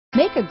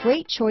Make a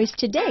great choice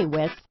today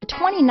with the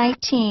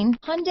 2019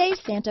 Hyundai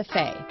Santa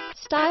Fe.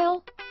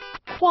 Style,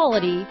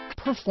 quality,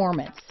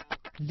 performance,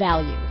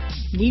 value.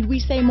 Need we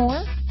say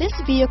more? This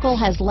vehicle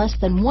has less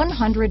than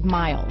 100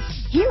 miles.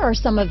 Here are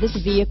some of this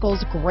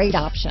vehicle's great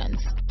options: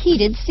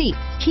 heated seats,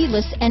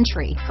 keyless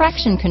entry,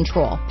 traction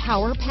control,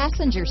 power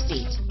passenger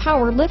seat,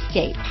 power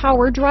liftgate,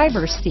 power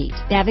driver's seat,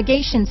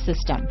 navigation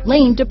system,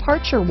 lane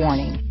departure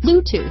warning,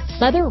 Bluetooth,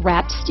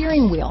 leather-wrapped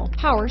steering wheel,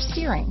 power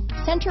steering,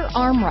 center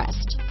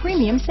armrest,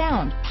 premium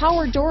sound,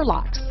 power door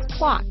locks,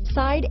 clock,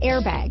 side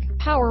airbag,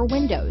 power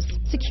windows,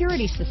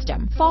 security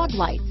system, fog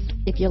lights.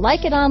 If you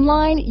like it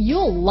online,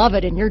 you'll love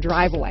it in your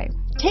driveway.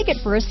 Take it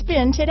for a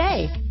spin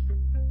today.